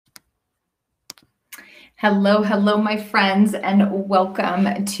Hello, hello, my friends, and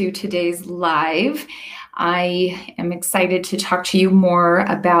welcome to today's live. I am excited to talk to you more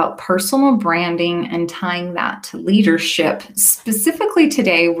about personal branding and tying that to leadership. Specifically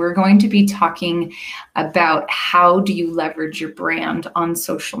today, we're going to be talking about how do you leverage your brand on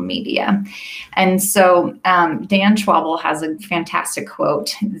social media. And so Dan Schwabel has a fantastic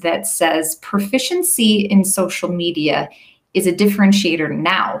quote that says, "Proficiency in social media is a differentiator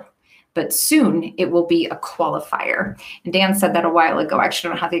now, but soon it will be a qualifier." And Dan said that a while ago. I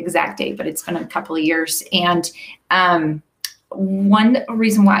actually don't have the exact date, but it's been a couple of years. And one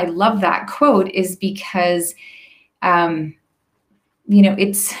reason why I love that quote is because,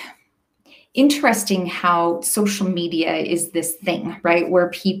 it's interesting how social media is this thing, right? Where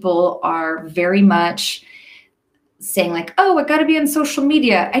people are very much saying like, oh, I got to be on social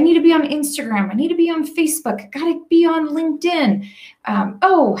media. I need to be on Instagram. I need to be on Facebook. I got to be on LinkedIn.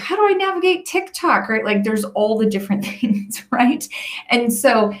 Oh, how do I navigate TikTok? Right? Like there's all the different things, right? And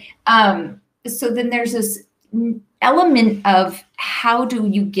so then there's this element of how do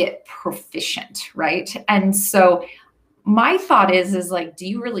you get proficient, right? And so my thought is like, do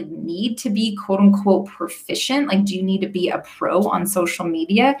you really need to be quote unquote proficient? Like, do you need to be a pro on social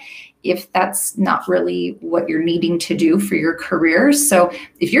media if that's not really what you're needing to do for your career? So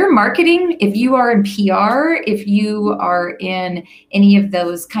if you're in marketing, if you are in PR, if you are in any of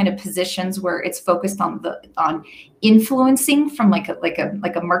those kind of positions where it's focused on influencing from like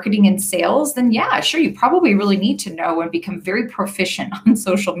a marketing and sales, then yeah, sure, you probably really need to know and become very proficient on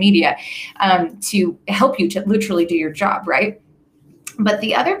social media to help you to literally do your job, right? But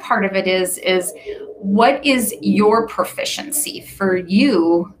the other part of it is what is your proficiency for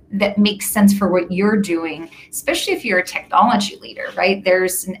you that makes sense for what you're doing, especially if you're a technology leader, right?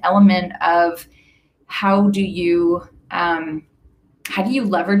 There's an element of how do you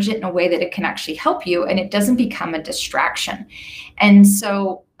leverage it in a way that it can actually help you and it doesn't become a distraction. And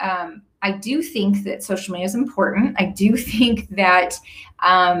so I do think that social media is important. I do think that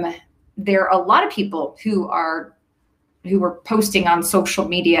there are a lot of people who are posting on social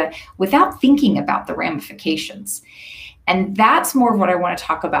media without thinking about the ramifications. And that's more of what I want to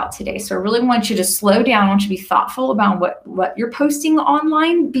talk about today. So I really want you to slow down. I want you to be thoughtful about what you're posting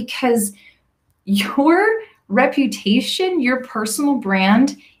online, because your reputation, your personal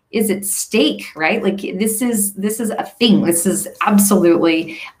brand is at stake, right? Like this is a thing. This is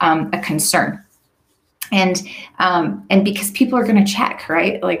absolutely a concern. And because people are going to check,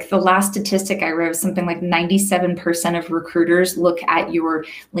 right? Like the last statistic I read was something like 97% of recruiters look at your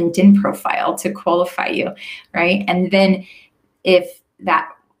LinkedIn profile to qualify you, right? And then if the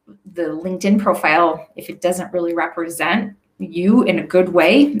LinkedIn profile, if it doesn't really represent you in a good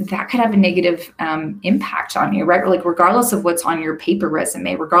way, that could have a negative impact on you, right? Like regardless of what's on your paper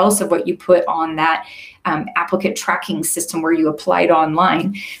resume, regardless of what you put on that applicant tracking system where you applied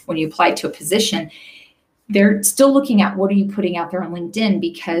online, when you applied to a position, they're still looking at what are you putting out there on LinkedIn,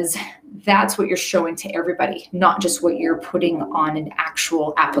 because that's what you're showing to everybody, not just what you're putting on an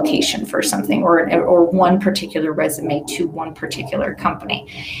actual application for something or one particular resume to one particular company.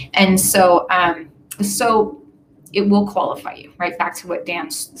 And so, it will qualify you, right? Back to what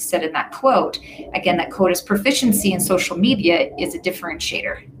Dan said in that quote. Again, that quote is proficiency in social media is a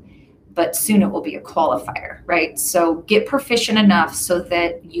differentiator, but soon it will be a qualifier, right? So get proficient enough so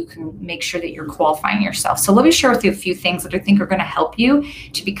that you can make sure that you're qualifying yourself. So let me share with you a few things that I think are going to help you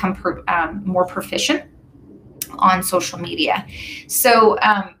to become more proficient on social media. So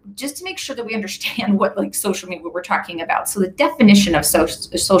just to make sure that we understand what what we're talking about. So the definition of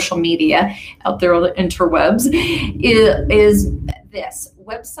social media out there on the interwebs is this: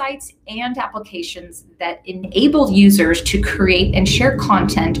 websites and applications that enable users to create and share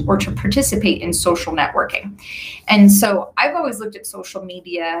content or to participate in social networking. And so I've always looked at social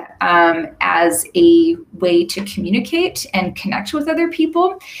media as a way to communicate and connect with other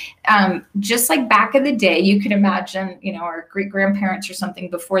people. Just like back in the day, you can imagine, our great grandparents or something,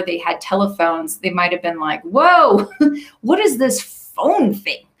 before they had telephones, they might have been like, whoa, what is this phone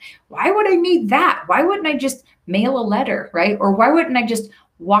thing? Why would I need that? Why wouldn't I just mail a letter, right? Or why wouldn't I just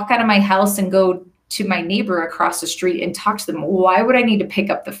walk out of my house and go to my neighbor across the street and talk to them? Why would I need to pick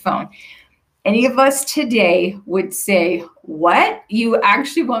up the phone? Any of us today would say, what? You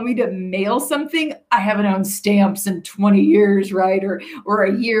actually want me to mail something? I haven't owned stamps in 20 years, right? Or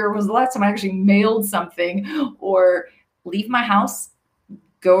a year was the last time I actually mailed something. Or leave my house,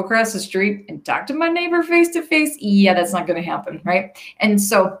 go across the street and talk to my neighbor face to face. Yeah, that's not going to happen, right? And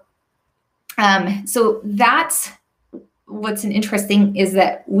so that's what's interesting is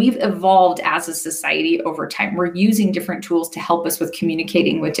that we've evolved as a society over time. We're using different tools to help us with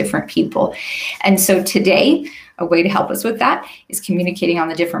communicating with different people. And so today, a way to help us with that is communicating on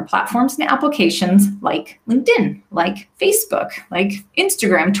the different platforms and applications like LinkedIn, like Facebook, like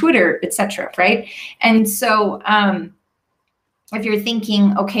Instagram, Twitter, etc. Right? And so if you're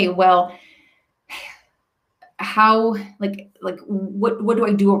thinking, okay, well, how what do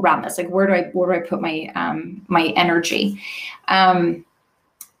I do around this? Like where do I put my my energy? I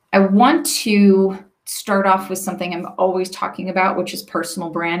want to start off with something I'm always talking about, which is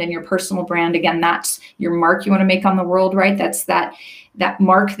personal brand. And your personal brand, again, that's your mark you want to make on the world, right? That's that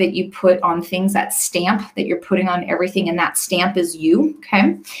mark that you put on things, that stamp that you're putting on everything, and that stamp is you.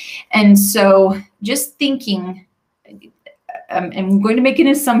 Okay. And so just thinking, and I'm going to make an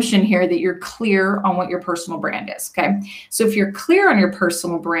assumption here that you're clear on what your personal brand is, okay? So if you're clear on your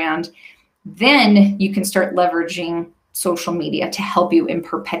personal brand, then you can start leveraging social media to help you in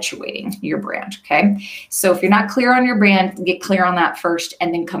perpetuating your brand, okay? So if you're not clear on your brand, get clear on that first,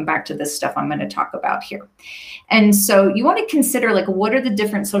 and then come back to this stuff I'm going to talk about here. And so you want to consider, like, what are the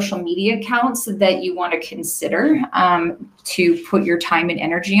different social media accounts that you want to consider to put your time and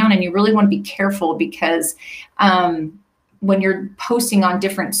energy on? And you really want to be careful because when you're posting on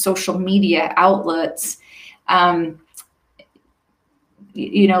different social media outlets,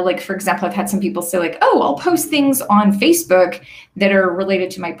 you know, like, for example, I've had some people say like, oh, I'll post things on Facebook that are related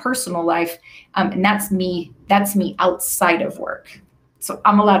to my personal life. And that's me outside of work. So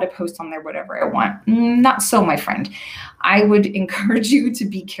I'm allowed to post on there whatever I want. Not so, my friend. I would encourage you to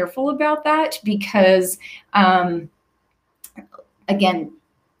be careful about that because, again,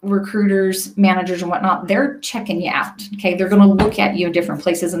 recruiters, managers, and whatnot, they're checking you out. Okay. They're going to look at you in different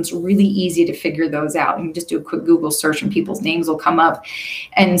places, and it's really easy to figure those out. You can just do a quick Google search and people's names will come up.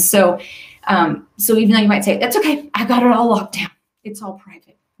 And so, so even though you might say, that's okay, I got it all locked down, it's all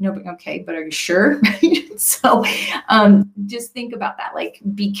private. No, but okay, but are you sure? So just think about that. Like,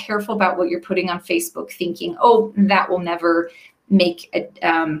 be careful about what you're putting on Facebook, thinking, oh, that will never make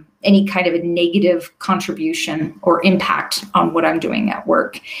any kind of a negative contribution or impact on what I'm doing at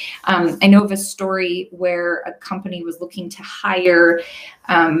work. I know of a story where a company was looking to hire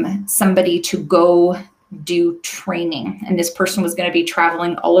somebody to go do training. And this person was going to be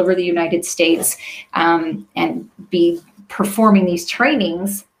traveling all over the United States and be performing these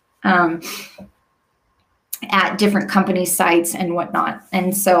trainings at different company sites and whatnot.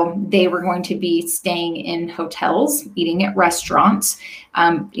 And so they were going to be staying in hotels, eating at restaurants.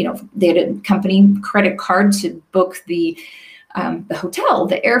 You know, they had a company credit card to book the hotel,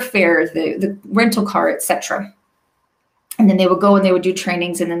 the airfare, the rental car, etc. And then they would go and they would do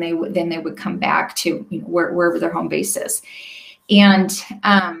trainings, and then they would come back to, you know, wherever their home base is. And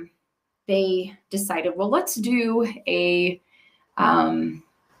they decided, well, let's do a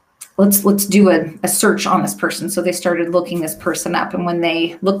let's do a search on this person. So they started looking this person up. And when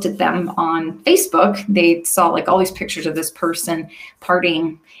they looked at them on Facebook, they saw like all these pictures of this person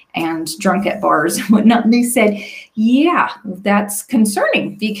partying and drunk at bars and whatnot. And they said, yeah, that's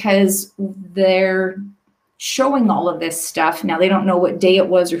concerning because they're showing all of this stuff. Now, they don't know what day it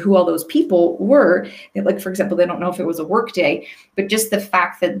was or who all those people were. Like, for example, they don't know if it was a work day, but just the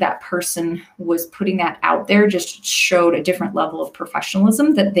fact that that person was putting that out there just showed a different level of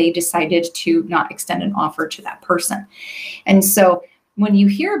professionalism that they decided to not extend an offer to that person. And so when you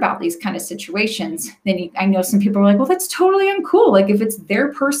hear about these kind of situations, then I know some people are like, well, that's totally uncool. Like, if it's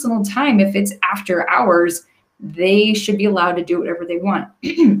their personal time, if it's after hours, they should be allowed to do whatever they want.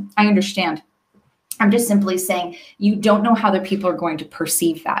 I understand. I'm just simply saying you don't know how other people are going to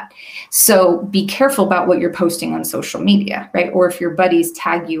perceive that. So be careful about what you're posting on social media, right? Or if your buddies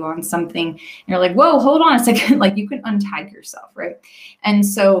tag you on something and you're like, whoa, hold on a second, like, you can untag yourself, right? And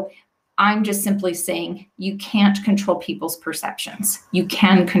so I'm just simply saying you can't control people's perceptions. You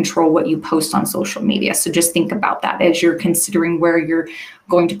can control what you post on social media. So just think about that as you're considering where you're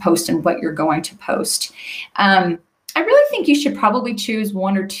going to post and what you're going to post. I really think you should probably choose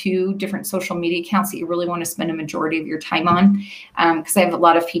 1 or 2 different social media accounts that you really want to spend a majority of your time on. Because I have a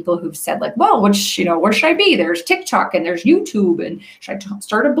lot of people who've said like, well, where should I be? There's TikTok and there's YouTube, and should I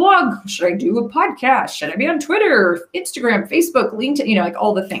start a blog? Should I do a podcast? Should I be on Twitter, Instagram, Facebook, LinkedIn, you know, like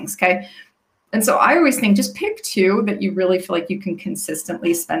all the things. Okay. And so I always think just pick 2 that you really feel like you can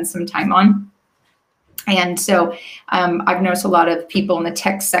consistently spend some time on. And so I've noticed a lot of people in the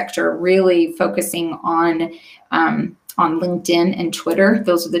tech sector really focusing on LinkedIn and Twitter.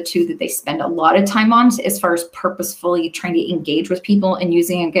 Those are the 2 that they spend a lot of time on as far as purposefully trying to engage with people and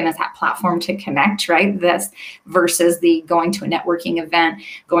using, again, as that platform to connect, right? That's versus the going to a networking event,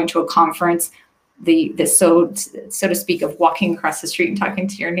 going to a conference. so to speak, of walking across the street and talking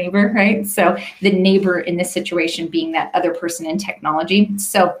to your neighbor, right? So the neighbor in this situation being that other person in technology.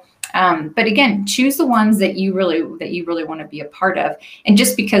 So, but again, choose the ones that you really want to be a part of. And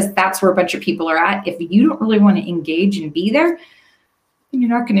just because that's where a bunch of people are at, if you don't really want to engage and be there, you're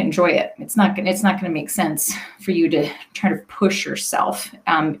not going to enjoy it. It's not going to make sense for you to try to push yourself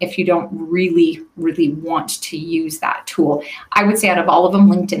if you don't really want to use that tool. I would say out of all of them,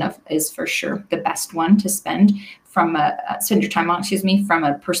 LinkedIn is for sure the best one to spend your time on, from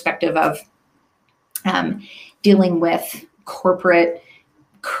a perspective of dealing with corporate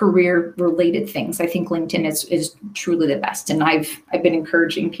career related things. I think LinkedIn is truly the best. And I've been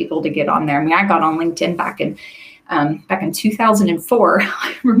encouraging people to get on there. I mean, I got on LinkedIn back in 2004,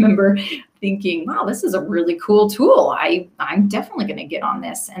 I remember thinking, wow, this is a really cool tool. I'm definitely going to get on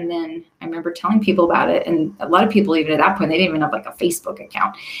this. And then I remember telling people about it. And a lot of people, even at that point, they didn't even have like a Facebook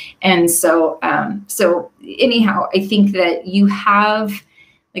account. And so anyhow, I think that you have,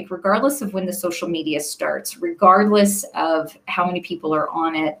 like, regardless of when the social media starts, regardless of how many people are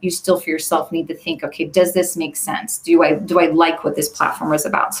on it, you still for yourself need to think, okay, does this make sense? Do I like what this platform is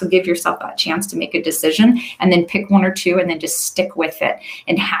about? So give yourself that chance to make a decision, and then pick one or two and then just stick with it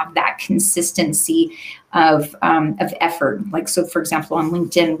and have that consistency of effort. Like, so for example, on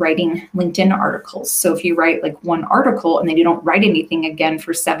LinkedIn, writing LinkedIn articles. So if you write like one article and then you don't write anything again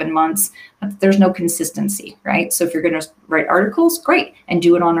for 7 months, there's no consistency, right? So if you're going to write articles, great, and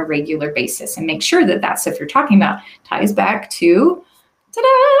do it on a regular basis, and make sure that that's, if you're talking about, ties back to,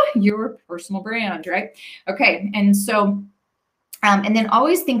 ta-da, your personal brand, right? Okay, and so and then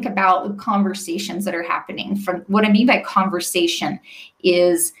always think about the conversations that are happening. From what I mean by conversation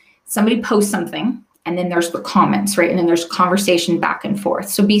is somebody posts something, and then there's the comments, right? And then there's conversation back and forth.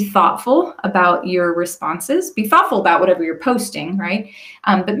 So be thoughtful about your responses. Be thoughtful about whatever you're posting, right?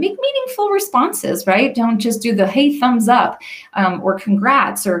 But make meaningful responses, right? Don't just do the, hey, thumbs up, or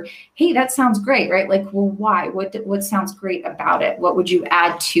congrats, or hey, that sounds great, right? Like, well, why? What sounds great about it? What would you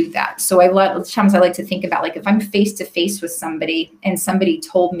add to that? So sometimes I like to think about, like, if I'm face to face with somebody and somebody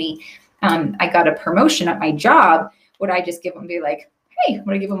told me I got a promotion at my job, would I just be like, hey,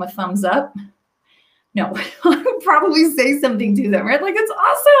 would I give them a thumbs up? No, I would probably say something to them, right? Like, it's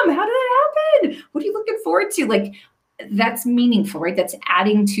awesome. How did that happen? What are you looking forward to? Like, that's meaningful, right? That's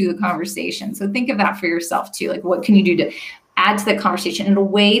adding to the conversation. So think of that for yourself too. Like, what can you do to add to the conversation in a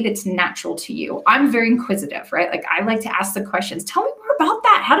way that's natural to you? I'm very inquisitive, right? Like, I like to ask the questions. Tell me more about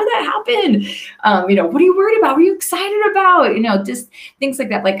that. How did that happen? What are you worried about? What are you excited about? Just things like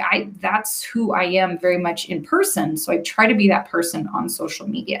that. Like, that's who I am very much in person. So I try to be that person on social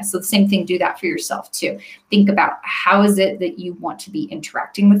media. So the same thing, do that for yourself too. Think about, how is it that you want to be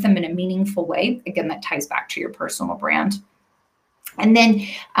interacting with them in a meaningful way? Again, that ties back to your personal brand. And then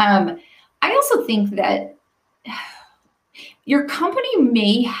I also think that your company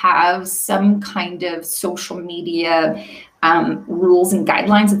may have some kind of social media rules and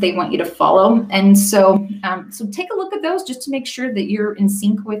guidelines that they want you to follow. And so take a look at those just to make sure that you're in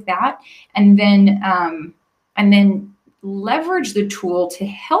sync with that. And then leverage the tool to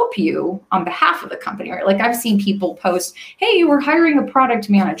help you on behalf of the company, right? Like, I've seen people post, hey, we're hiring a product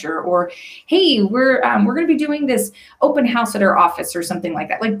manager, or hey, we're going to be doing this open house at our office, or something like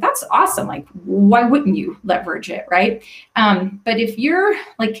that. Like, that's awesome. Like, why wouldn't you leverage it, right? But if you're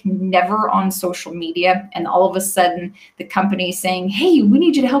like never on social media, and all of a sudden the company's saying, hey, we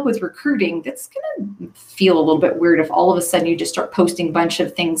need you to help with recruiting, that's going to feel a little bit weird if all of a sudden you just start posting a bunch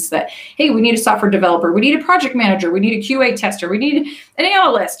of things that, hey, we need a software developer, we need a project manager, we need a QA tester, we need an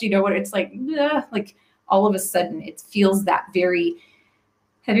analyst, what it's like, like all of a sudden it feels that very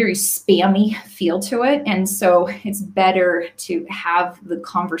spammy feel to it. And so it's better to have the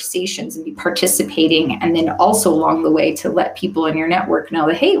conversations and be participating, and then also along the way to let people in your network know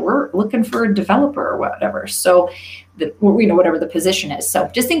that, hey, we're looking for a developer or whatever. So whatever the position is. So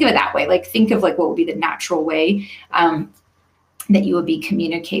just think of it that way. Like, think of like what would be the natural way that you would be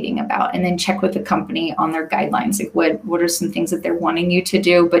communicating about, and then check with the company on their guidelines. Like, what are some things that they're wanting you to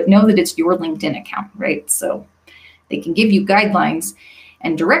do, but know that it's your LinkedIn account, right? So they can give you guidelines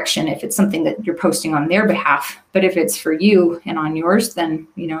and direction if it's something that you're posting on their behalf. But if it's for you and on yours, then,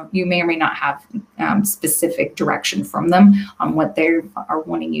 you may or may not have specific direction from them on what they are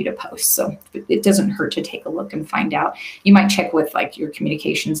wanting you to post. So it doesn't hurt to take a look and find out. You might check with like your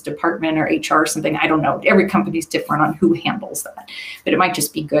communications department or HR or something. I don't know. Every company's different on who handles that, but it might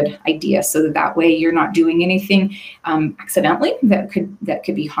just be a good idea, so that way you're not doing anything accidentally that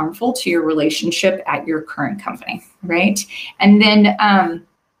could be harmful to your relationship at your current company, right? And then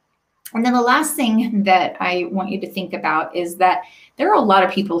And then the last thing that I want you to think about is that there are a lot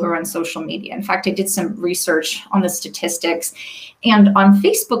of people who are on social media. In fact, I did some research on the statistics, and on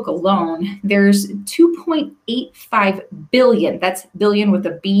Facebook alone, there's 2.85 billion, that's billion with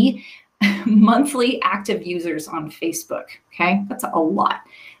a B, monthly active users on Facebook. Okay, that's a lot.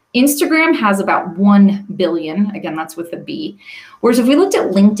 Instagram has about 1 billion, again, that's with a B. Whereas if we looked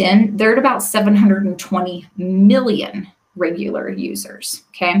at LinkedIn, they're at about 720 million regular users.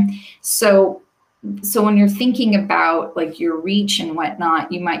 Okay, so when you're thinking about like your reach and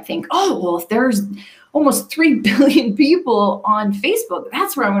whatnot, you might think, oh, well, if there's almost 3 billion people on Facebook,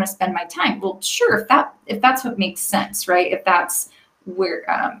 that's where I want to spend my time. Well, sure, if that's what makes sense, right? If that's where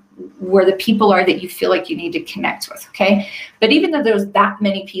the people are that you feel like you need to connect with, okay? But even though there's that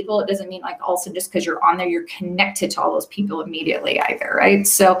many people, it doesn't mean like also just because you're on there, you're connected to all those people immediately either, right?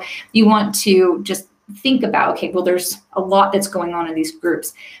 So you want to just think about, okay, well, there's a lot that's going on in these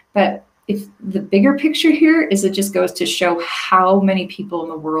groups, but if the bigger picture here is it just goes to show how many people in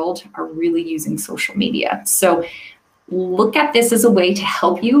the world are really using social media. So look at this as a way to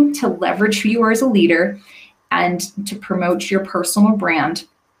help you to leverage who you are as a leader and to promote your personal brand.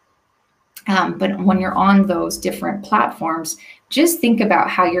 But when you're on those different platforms, just think about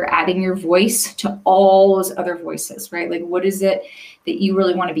how you're adding your voice to all those other voices, right? Like, what is it that you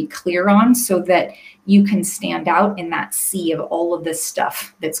really want to be clear on so that you can stand out in that sea of all of this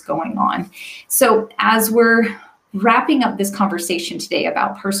stuff that's going on? So as we're wrapping up this conversation today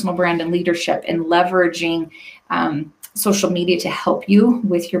about personal brand and leadership and leveraging social media to help you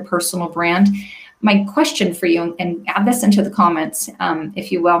with your personal brand, my question for you, and add this into the comments,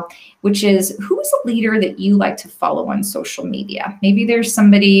 if you will, which is, who is a leader that you like to follow on social media? Maybe there's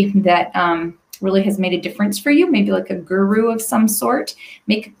somebody that really has made a difference for you, maybe like a guru of some sort.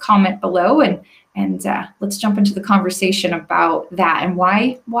 Make a comment below and let's jump into the conversation about that and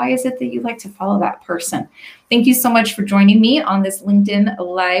why is it that you like to follow that person. Thank you so much for joining me on this LinkedIn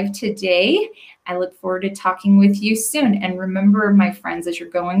Live today. I look forward to talking with you soon. And remember, my friends, as you're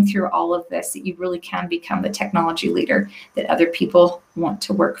going through all of this, that you really can become the technology leader that other people want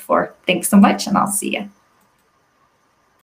to work for. Thanks so much, and I'll see you.